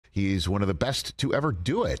He's one of the best to ever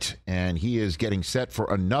do it, and he is getting set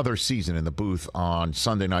for another season in the booth on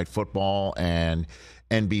Sunday Night Football and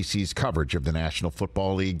NBC's coverage of the National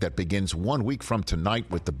Football League that begins 1 week from tonight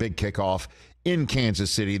with the big kickoff in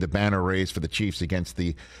Kansas City, the banner raised for the Chiefs against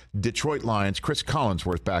the Detroit Lions. Cris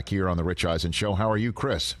Collinsworth back here on the Rich Eisen Show. How are you,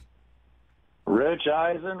 Chris? Rich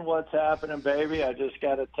Eisen, what's happening, baby? I just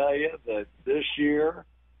got to tell you that this year,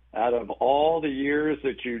 out of all the years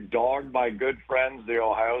that you dogged my good friends, the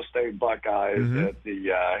Ohio State Buckeyes, at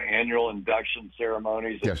the annual induction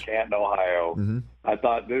ceremonies in Canton, Ohio, I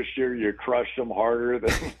thought this year you crushed them harder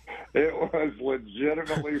than it was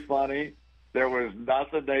legitimately funny. There was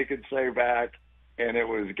nothing they could say back, and it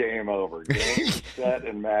was game over. Game, set,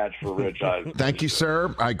 and match for Rich Eisen. Thank you,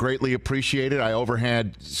 sir. I greatly appreciate it. I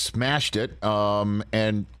overhand smashed it,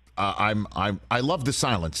 and I love the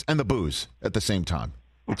silence and the booze at the same time.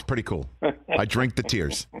 It's pretty cool. I drink the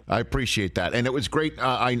tears. I appreciate that. And it was great.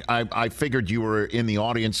 I figured you were in the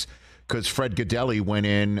audience because Fred Gaudelli went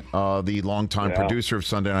in, the longtime producer of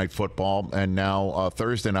Sunday Night Football, and now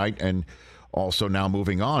Thursday night, and also now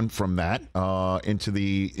moving on from that into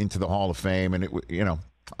the Hall of Fame. And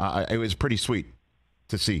it was pretty sweet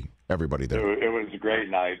to see everybody there. It was a great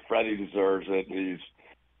night. Freddie deserves it. He's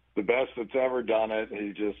the best that's ever done it.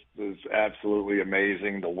 He just is absolutely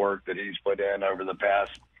amazing. The work that he's put in over the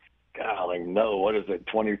past,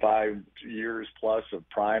 25 years plus of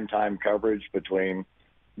primetime coverage between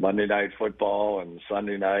Monday Night Football and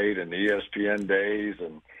Sunday night and ESPN days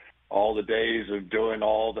and all the days of doing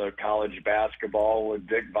all the college basketball with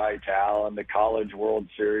Dick Vitale and the College World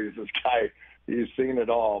Series. This guy, he's seen it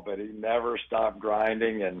all, but he never stopped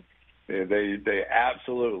grinding, and they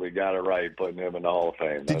absolutely got it right putting him in the Hall of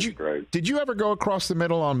Fame. That's great. Did you ever go across the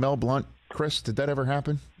middle on Mel Blount, Chris? Did that ever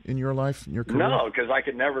happen in your life, in your career? No, because I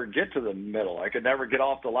could never get to the middle. I could never get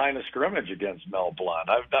off the line of scrimmage against Mel Blount.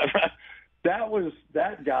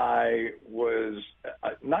 That guy was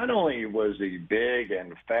not only was he big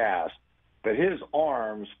and fast, but his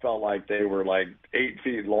arms felt like they were like 8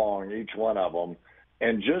 feet long, each one of them.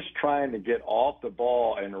 And just trying to get off the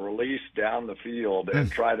ball and release down the field and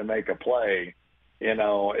try to make a play, it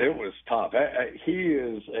was tough. He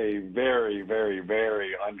is a very, very,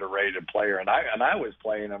 very underrated player. And I was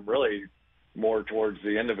playing him really more towards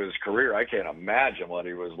the end of his career. I can't imagine what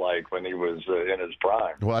he was like when he was in his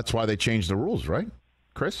prime. Well, that's why they changed the rules, right,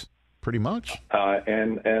 Chris? Pretty much.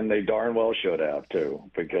 And they darn well should have, too,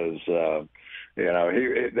 because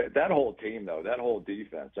that whole team, though, that whole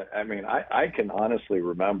defense. I mean, I can honestly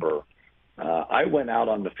remember I went out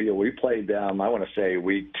on the field. We played them, I want to say,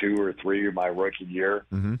 week 2 or 3 of my rookie year.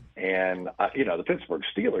 And, the Pittsburgh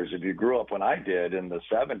Steelers, if you grew up when I did in the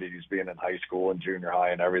 70s, being in high school and junior high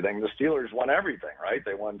and everything, the Steelers won everything, right?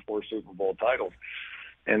 They won 4 Super Bowl titles.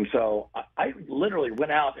 And so I literally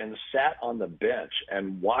went out and sat on the bench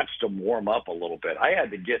and watched them warm up a little bit. I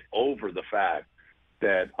had to get over the fact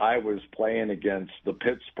that I was playing against the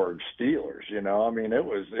Pittsburgh Steelers.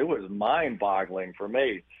 It was mind-boggling for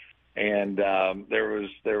me. And there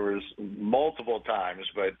was multiple times,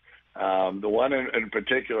 but the one in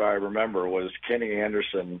particular I remember was Kenny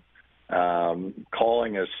Anderson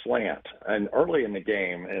calling a slant, and early in the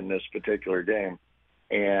game, in this particular game,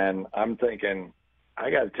 and I'm thinking, I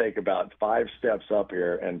got to take about 5 steps up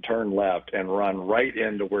here and turn left and run right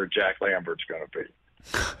into where Jack Lambert's going to be.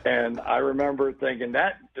 And I remember thinking,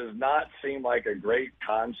 that does not seem like a great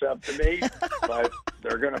concept to me, but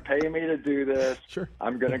they're going to pay me to do this. Sure.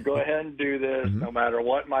 I'm going to go ahead and do this no matter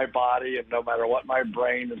what my body and no matter what my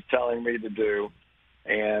brain is telling me to do.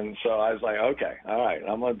 And so I was like, okay, all right,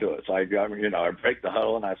 I'm going to do it. So I break the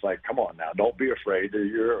huddle, and I was like, come on now, don't be afraid.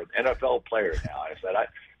 You're an NFL player now. I said,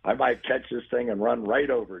 I might catch this thing and run right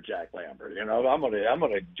over Jack Lambert. I'm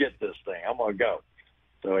gonna get this thing. I'm gonna go.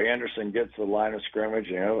 So Anderson gets the line of scrimmage.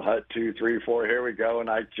 Hut 2, 3, 4. Here we go, and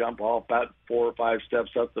I jump off about 4 or 5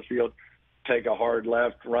 steps up the field, take a hard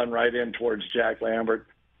left, run right in towards Jack Lambert.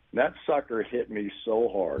 And that sucker hit me so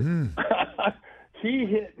hard. He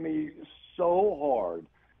hit me so hard,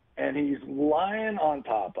 and he's lying on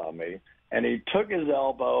top of me. And he took his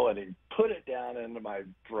elbow and he put it down into my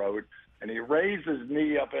throat. And he raised his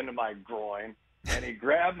knee up into my groin, and he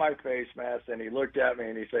grabbed my face mask, and he looked at me,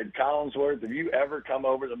 and he said, Collinsworth, if you ever come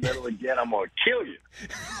over the middle again, I'm going to kill you.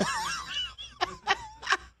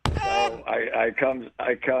 So I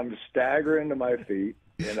come staggering to my feet,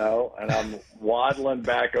 and I'm waddling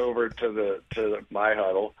back over to my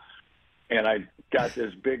huddle, and I got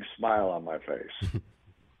this big smile on my face.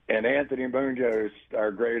 And Anthony Munoz, our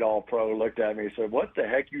great All-Pro, looked at me and said, what the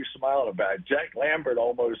heck you smiling about? Jack Lambert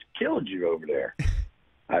almost killed you over there.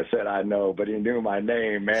 I said, I know, but he knew my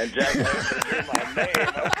name, man. Jack knew my name.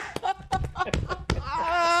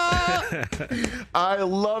 I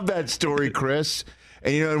love that story, Chris.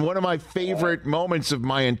 And, and one of my favorite moments of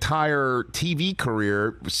my entire TV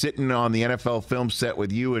career, sitting on the NFL film set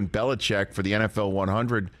with you and Belichick for the NFL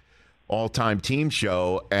 100 all-time team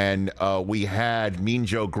show, and we had Mean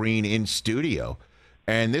Joe Green in studio.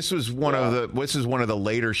 And this was one of the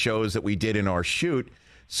later shows that we did in our shoot.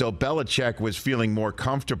 So Belichick was feeling more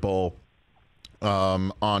comfortable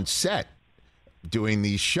on set doing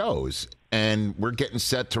these shows. And we're getting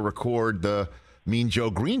set to record the Mean Joe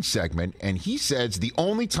Green segment. And he says the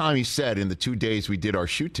only time he said in the 2 days we did our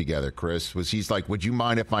shoot together, Chris, was he's like, would you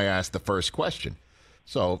mind if I asked the first question?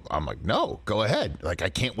 So I'm like, no, go ahead. Like, I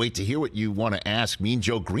can't wait to hear what you want to ask Mean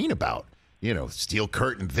Joe Green about. Steel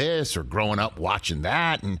curtain this or growing up watching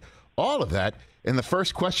that and all of that. And the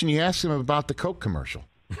first question you asked him about the Coke commercial.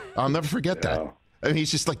 I'll never forget that. I mean,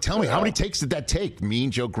 he's just like, tell me, how many takes did that take,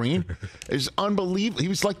 Mean Joe Green? It was unbelievable. He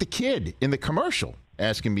was like the kid in the commercial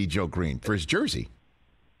asking me Joe Green for his jersey.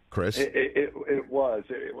 Chris? It was.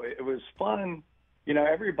 It was fun.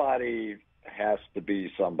 Everybody has to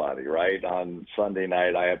be somebody, right? On Sunday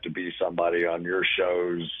night, I have to be somebody on your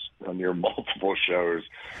shows, on your multiple shows.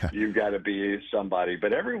 You've got to be somebody.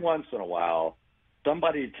 But every once in a while,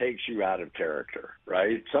 somebody takes you out of character,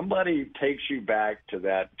 right? Somebody takes you back to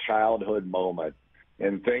that childhood moment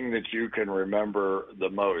and thing that you can remember the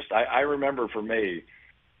most. I remember for me,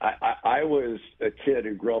 I was a kid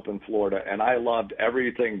who grew up in Florida, and I loved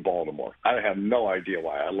everything Baltimore. I have no idea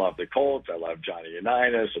why. I loved the Colts. I loved Johnny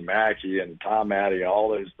Unitas and Mackey and Tom Matty and all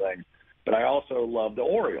those things. But I also loved the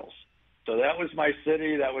Orioles. So that was my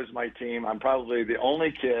city. That was my team. I'm probably the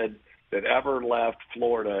only kid that ever left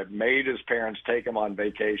Florida, made his parents take him on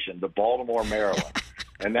vacation to Baltimore, Maryland.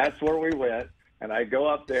 And that's where we went. And I go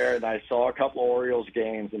up there, and I saw a couple of Orioles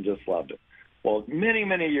games and just loved it. Well, many,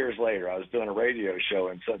 many years later, I was doing a radio show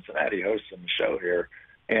in Cincinnati, hosting the show here,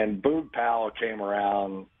 and Boog Powell came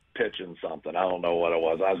around pitching something. I don't know what it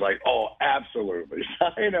was. I was like, oh, absolutely.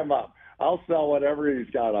 Sign him up. I'll sell whatever he's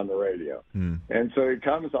got on the radio. And so he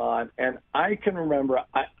comes on, and I can remember,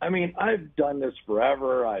 I mean, I've done this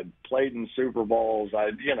forever. I played in Super Bowls.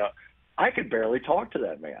 I could barely talk to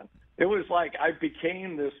that man. It was like I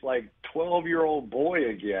became this 12-year-old boy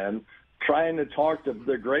again, trying to talk to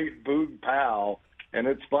the great Boog Powell. And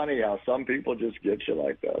it's funny how some people just get you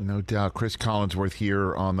like that. No doubt. Cris Collinsworth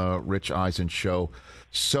here on the Rich Eisen Show.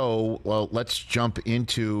 So, well, let's jump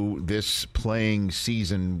into this playing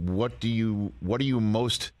season. What are you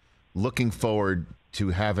most looking forward to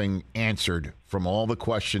having answered from all the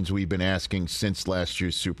questions we've been asking since last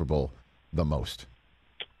year's Super Bowl the most?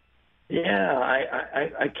 Yeah,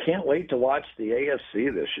 I can't wait to watch the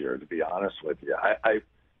AFC this year, to be honest with you.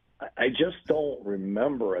 I just don't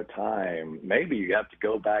remember a time. Maybe you have to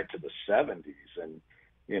go back to the 70s and,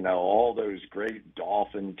 all those great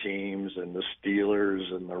Dolphin teams and the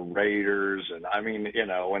Steelers and the Raiders. And I mean,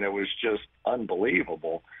 when it was just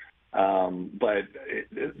unbelievable. But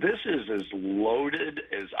this is as loaded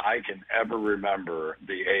as I can ever remember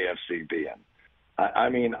the AFC being. I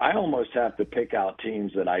mean, I almost have to pick out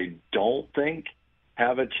teams that I don't think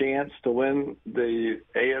have a chance to win the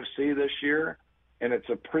AFC this year. And it's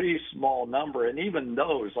a pretty small number. And even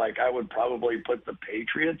those, I would probably put the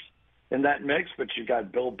Patriots in that mix, but you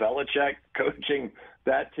got Bill Belichick coaching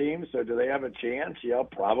that team. So do they have a chance? Yeah,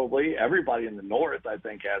 probably. Everybody in the North, I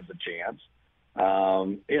think, has a chance.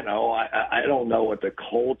 I don't know what the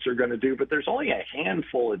Colts are going to do, but there's only a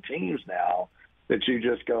handful of teams now that you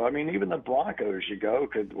just go. I mean, even the Broncos, you go,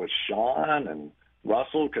 with Sean and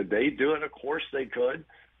Russell, could they do it? Of course they could.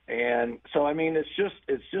 And so, I mean, it's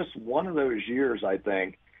just one of those years, I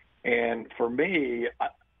think. And for me,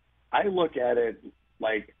 I look at it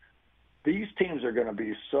like these teams are going to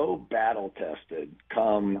be so battle-tested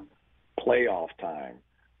come playoff time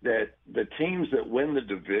that the teams that win the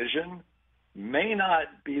division may not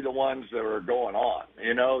be the ones that are going on,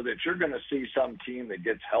 that you're going to see some team that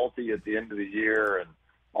gets healthy at the end of the year and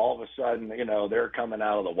all of a sudden, they're coming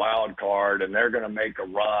out of the wild card and they're going to make a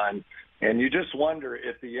run. And you just wonder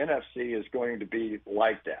if the NFC is going to be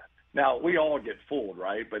like that. Now, we all get fooled,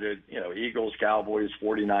 right? But, Eagles, Cowboys,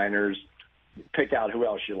 49ers, pick out who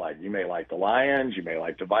else you like. You may like the Lions. You may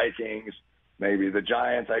like the Vikings, maybe the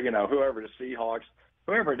Giants, whoever, the Seahawks,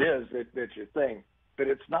 whoever it is that you think. But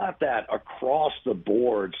it's not that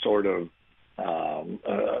across-the-board sort of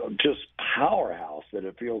just powerhouse that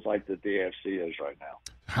it feels like that the AFC is right now.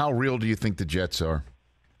 How real do you think the Jets are,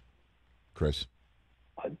 Chris?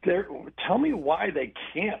 Tell me why they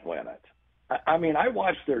can't win it. I mean, I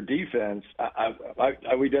watched their defense.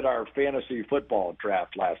 We did our fantasy football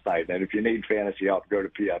draft last night, and if you need fantasy help, go to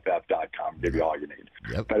pff.com. Give you all you need.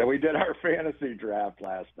 Yep. But we did our fantasy draft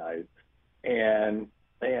last night, and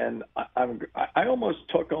I almost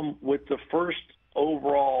took them with the first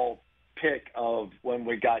overall pick of when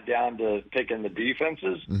we got down to picking the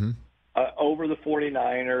defenses over the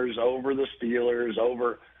 49ers, over the Steelers,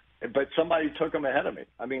 but somebody took them ahead of me.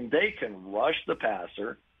 I mean, they can rush the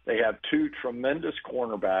passer. They have two tremendous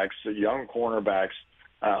cornerbacks, young cornerbacks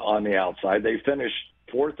on the outside. They finished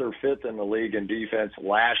 4th or 5th in the league in defense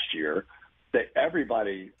last year.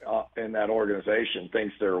 Everybody in that organization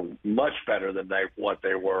thinks they're much better than what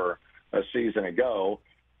they were a season ago.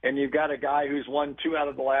 And you've got a guy who's won 2 out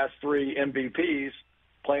of the last 3 MVPs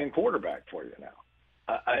playing quarterback for you now.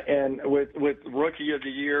 And with Rookie of the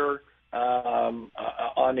Year on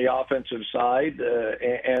the offensive side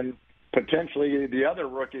and potentially the other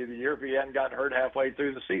Rookie of the Year if he hadn't gotten hurt halfway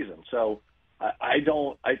through the season. So I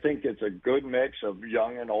think it's a good mix of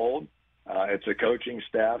young and old. It's a coaching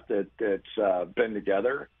staff that's been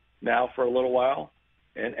together now for a little while.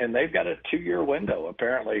 And they've got a 2-year window,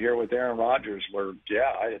 apparently, here with Aaron Rodgers where,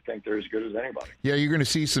 I think they're as good as anybody. Yeah, you're going to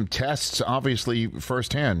see some tests, obviously,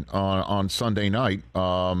 firsthand on Sunday night.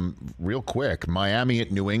 Real quick, Miami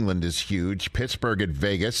at New England is huge. Pittsburgh at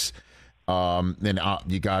Vegas. Then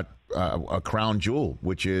you got a crown jewel,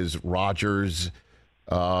 which is Rodgers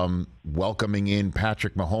welcoming in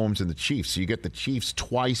Patrick Mahomes and the Chiefs. So you get the Chiefs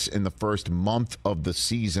twice in the first month of the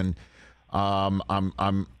season.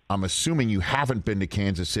 I'm assuming you haven't been to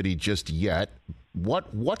Kansas City just yet.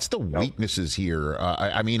 What's the weaknesses here?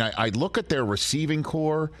 I mean, I look at their receiving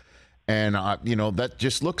core, and that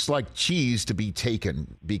just looks like cheese to be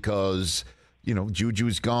taken because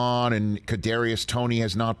Juju's gone and Kadarius Toney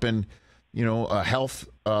has not been he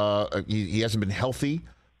hasn't been healthy.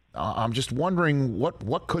 I'm just wondering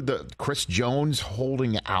what could the Chris Jones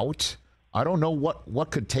holding out? I don't know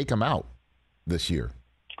what could take him out this year,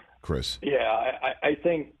 Chris. Yeah, I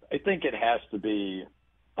think it has to be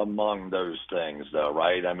among those things, though,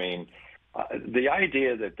 right? I mean, the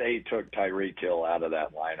idea that they took Tyreek Hill out of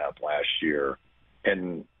that lineup last year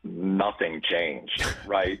and nothing changed,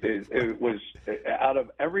 right? It was out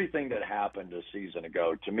of everything that happened a season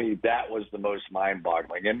ago, to me, that was the most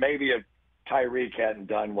mind-boggling. And maybe if Tyreek hadn't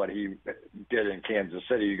done what he did in Kansas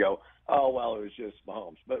City, you go, oh, well, it was just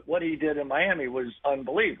Mahomes. But what he did in Miami was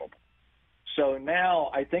unbelievable. So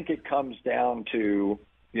now I think it comes down to,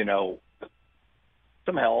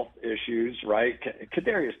 some health issues, right?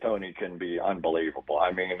 Kadarius Toney can be unbelievable.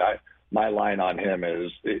 I mean, my line on him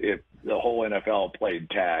is if the whole NFL played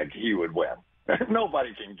tag, he would win.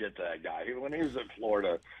 Nobody can get to that guy. When he was at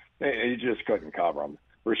Florida, he just couldn't cover him.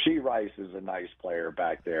 Rashee Rice is a nice player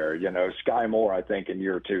back there. Sky Moore, I think, in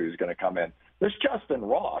year 2 is going to come in. This Justin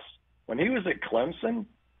Ross, when he was at Clemson,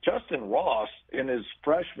 Justin Ross in his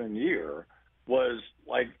freshman year was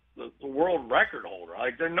like the world record holder.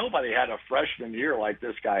 Like nobody had a freshman year like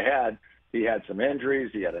this guy had. He had some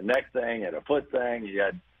injuries. He had a neck thing, he had a foot thing. He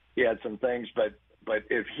had some things, but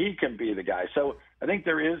if he can be the guy. So I think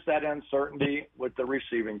there is that uncertainty with the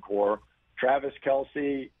receiving core. Travis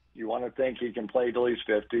Kelce, you want to think he can play till he's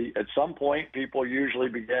 50. At some point, people usually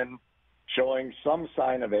begin showing some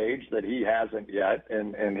sign of age that he hasn't yet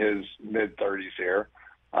in his mid-30s here.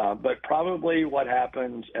 But probably what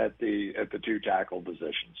happens at the 2 tackle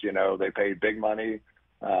positions. They paid big money.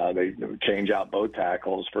 They change out both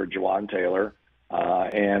tackles for Juwan Taylor.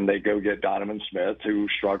 And they go get Donovan Smith, who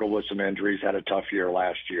struggled with some injuries, had a tough year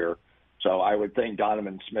last year. So I would think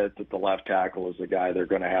Donovan Smith at the left tackle is the guy they're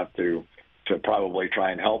going to have to probably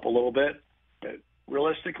try and help a little bit. But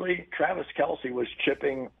realistically, Travis Kelce was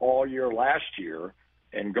chipping all year last year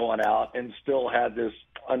and going out and still had this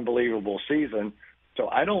unbelievable season. So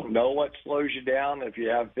I don't know what slows you down if you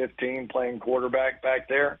have 15 playing quarterback back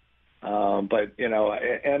there. But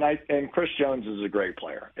and Chris Jones is a great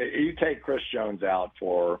player. You take Chris Jones out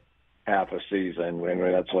for half a season,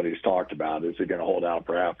 and that's what he's talked about. Is he going to hold out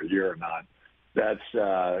for half a year or not? That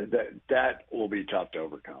will be tough to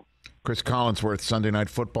overcome. Cris Collinsworth, Sunday Night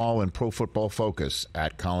Football and Pro Football Focus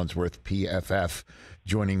at Collinsworth PFF,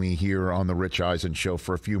 joining me here on the Rich Eisen Show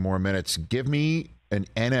for a few more minutes. Give me an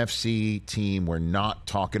NFC team we're not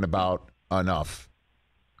talking about enough,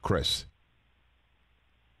 Chris.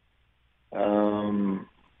 Who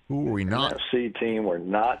are we not? NFC team we're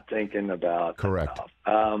not thinking about. Correct.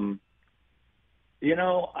 Enough.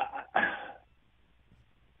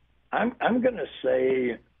 I'm going to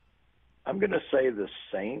say the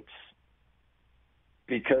Saints,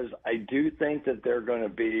 because I do think that they're going to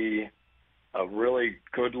be a really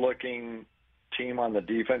good-looking team on the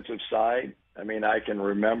defensive side. I mean, I can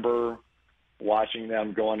remember watching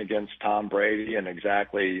them going against Tom Brady and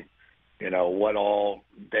exactly, what all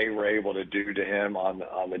they were able to do to him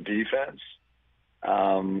on the defense.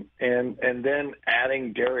 And then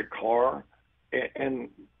adding Derek Carr. And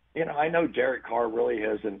I know Derek Carr really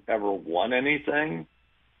hasn't ever won anything,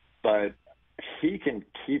 but he can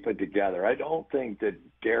keep it together. I don't think that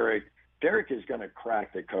Derek is going to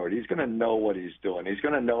crack the code. He's going to know what he's doing. He's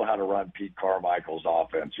going to know how to run Pete Carmichael's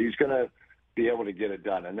offense. He's going to be able to get it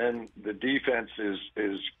done. And then the defense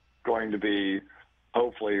is going to be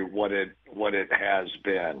hopefully what it has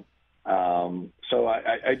been. So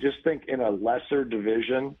I just think in a lesser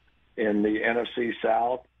division in the NFC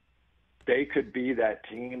South, they could be that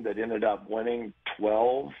team that ended up winning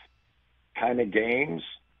 12 kind of games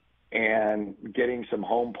and getting some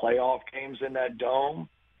home playoff games in that dome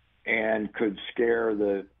and could scare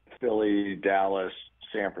the Philly, Dallas,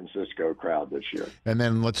 San Francisco crowd this year. And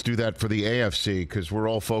then let's do that for the AFC, because we're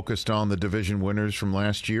all focused on the division winners from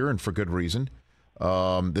last year, and for good reason.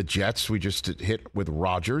 The Jets, we just hit with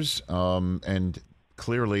Rodgers, and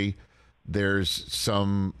clearly there's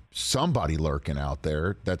somebody lurking out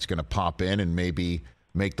there that's going to pop in and maybe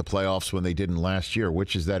make the playoffs when they didn't last year.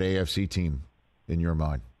 Which is that AFC team in your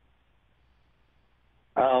mind?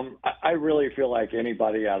 I really feel like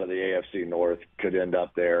anybody out of the AFC North could end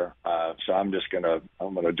up there. So I'm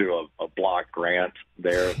gonna do a block grant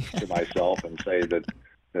there to myself and say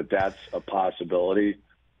that's a possibility.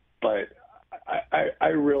 But I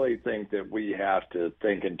really think that we have to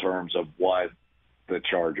think in terms of what the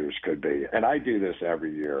Chargers could be. And I do this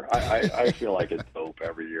every year. I feel like it's dope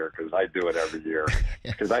every year because I do it every year.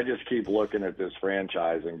 Because I just keep looking at this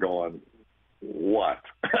franchise and going, what?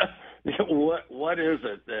 What is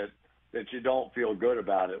it that you don't feel good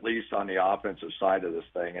about, at least on the offensive side of this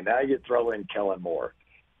thing? And now you throw in Kellen Moore.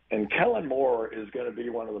 And Kellen Moore is going to be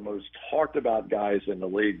one of the most talked about guys in the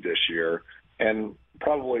league this year. And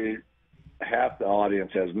probably half the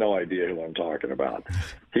audience has no idea who I'm talking about.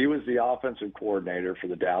 He was the offensive coordinator for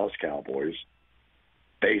the Dallas Cowboys.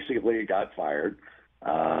 Basically got fired.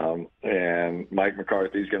 And Mike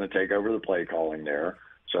McCarthy's going to take over the play calling there.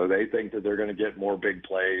 So they think that they're going to get more big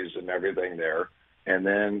plays and everything there. And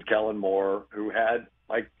then Kellen Moore, who had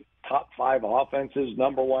like top 5 offenses,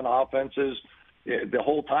 number 1 offenses, the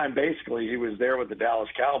whole time basically he was there with the Dallas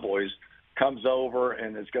Cowboys, comes over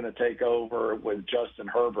and is going to take over with Justin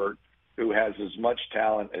Herbert, who has as much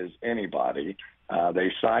talent as anybody.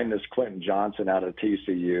 They signed this Quentin Johnson out of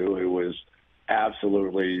TCU, who was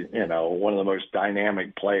absolutely, one of the most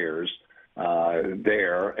dynamic players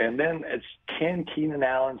there. And then can Keenan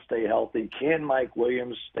Allen stay healthy? Can Mike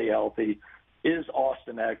Williams stay healthy? Is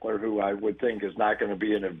Austin Eckler, who I would think is not going to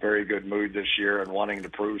be in a very good mood this year and wanting to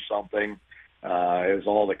prove something, as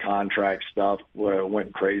all the contract stuff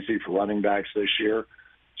went crazy for running backs this year.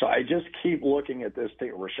 So I just keep looking at this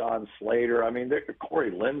thing. Rashawn Slater,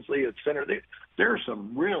 Corey Linsley at center. There are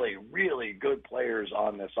some really, really good players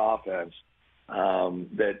on this offense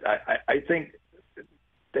that I think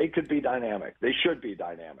they could be dynamic. They should be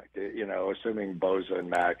dynamic, assuming Bosa and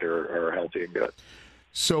Mack are healthy and good.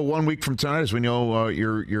 So 1 week from tonight, as we know,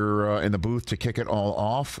 you're in the booth to kick it all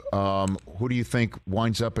off. Who do you think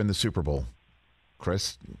winds up in the Super Bowl?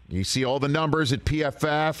 Chris, you see all the numbers at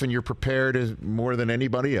PFF, and you're prepared more than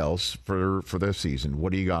anybody else for this season.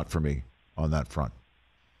 What do you got for me on that front?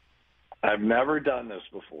 I've never done this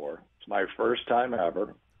before. It's my first time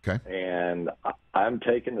ever. Okay. And I'm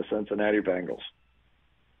taking the Cincinnati Bengals.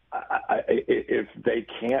 If they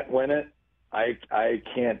can't win it, I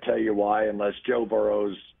can't tell you why, unless Joe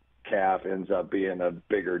Burrow's calf ends up being a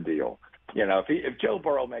bigger deal. If Joe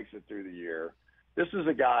Burrow makes it through the year, this is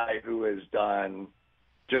a guy who has done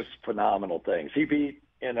just phenomenal things. He beat,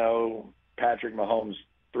 Patrick Mahomes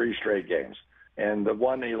 3 straight games. And the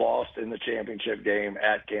one he lost in the championship game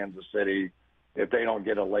at Kansas City, if they don't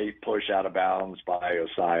get a late push out of bounds by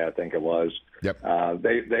Osai, I think it was, yep.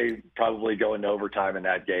 They probably go into overtime in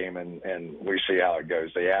that game, and we see how it goes.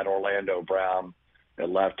 They add Orlando Brown at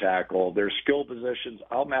left tackle. Their skill positions,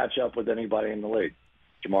 I'll match up with anybody in the league.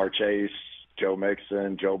 Jamar Chase, Joe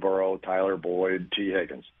Mixon, Joe Burrow, Tyler Boyd, T.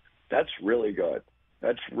 Higgins. That's really good.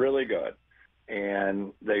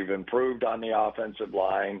 And they've improved on the offensive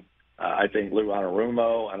line. I think Lou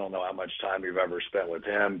Anarumo, I don't know how much time you've ever spent with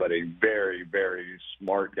him, but a very, very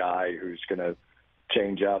smart guy who's going to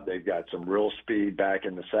change up. They've got some real speed back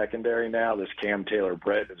in the secondary now. This Cam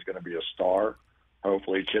Taylor-Britt is going to be a star.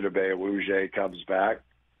 Hopefully Chidobe Awuzie comes back.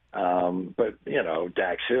 But,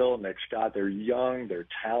 Dax Hill, Nick Scott, they're young, they're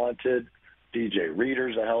talented. DJ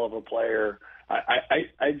Reader's a hell of a player.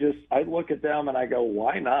 I look at them and I go,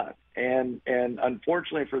 why not? And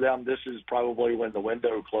unfortunately for them, this is probably when the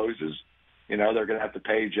window closes. You know, they're going to have to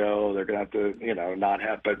pay Joe. They're going to have to, you know, not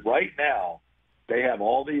have. But right now, they have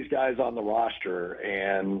all these guys on the roster,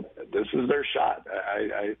 and this is their shot.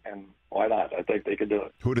 And why not? I think they could do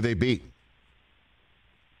it. Who do they beat?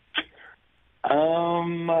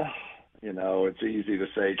 You know, it's easy to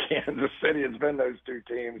say Kansas City. It's been those two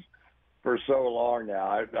teams for so long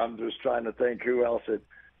now. I'm just trying to think who else it.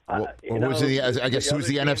 Who's the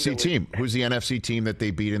NFC team? Who's the NFC team that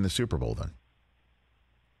they beat in the Super Bowl then?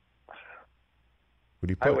 Who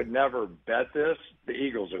do you put? I would never bet this. The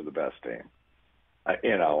Eagles are the best team.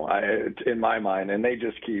 In my mind, and they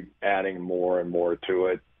just keep adding more and more to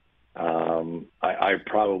it. I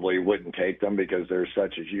probably wouldn't take them because they're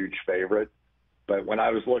such a huge favorite. But when I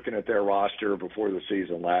was looking at their roster before the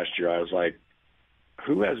season last year, I was like,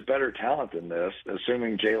 who has better talent than this,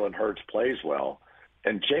 assuming Jalen Hurts plays well?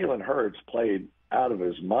 And Jalen Hurts played out of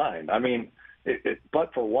his mind. I mean,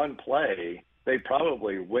 but for one play, they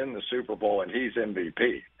probably win the Super Bowl and he's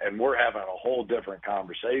MVP. And we're having a whole different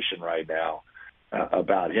conversation right now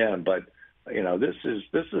about him. But, you know, this is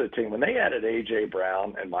a team. When they added A.J.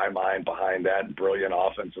 Brown, in my mind, behind that brilliant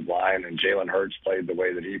offensive line, and Jalen Hurts played the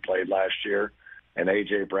way that he played last year, and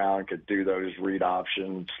A.J. Brown could do those read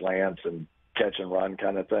option slants and catch and run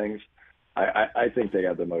kind of things, I think they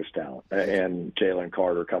have the most talent. And Jalen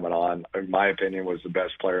Carter coming on, in my opinion, was the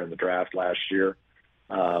best player in the draft last year.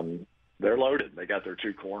 They're loaded. They got their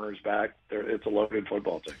two corners back. It's a loaded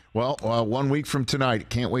football team. Well, 1 week from tonight,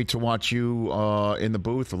 can't wait to watch you in the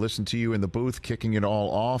booth or listen to you in the booth kicking it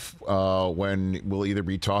all off when we'll either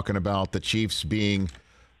be talking about the Chiefs being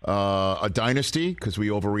a dynasty because we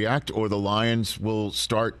overreact, or the Lions will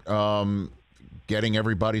start getting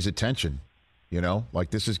everybody's attention. You know,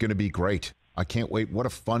 like this is going to be great. I can't wait. What a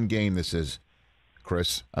fun game this is,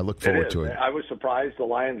 Chris. I look forward to it. I was surprised the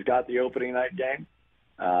Lions got the opening night game.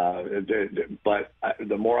 But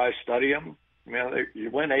the more I study them, you know, you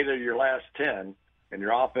win 8 of your last 10, and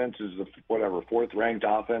your offense is the fourth-ranked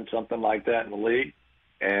offense, something like that in the league,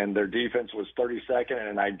 and their defense was 32nd,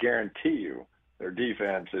 and I guarantee you their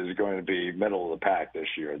defense is going to be middle of the pack this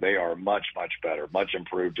year. They are much, much better, much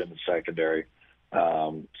improved in the secondary.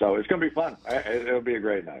 So it's going to be fun. It'll be a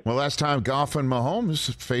great night. Well, last time Goff and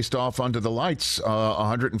Mahomes faced off under the lights,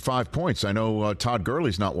 105 points. I know Todd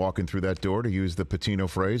Gurley's not walking through that door, to use the Patino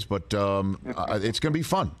phrase, but it's going to be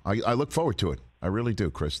fun. I look forward to it. I really do,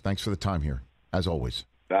 Chris. Thanks for the time here, as always.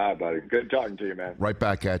 Buddy. Good talking to you, man. Right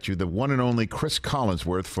back at you. The one and only Cris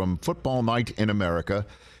Collinsworth from Football Night in America.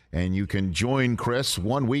 And you can join Chris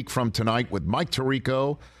 1 week from tonight with Mike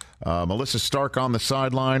Tirico, Melissa Stark on the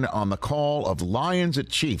sideline on the call of Lions at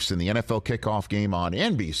Chiefs in the NFL kickoff game on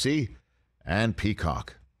NBC and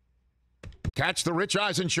Peacock. Catch the Rich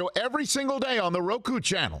Eisen Show every single day on the Roku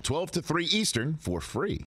channel, 12 to 3 Eastern, for free.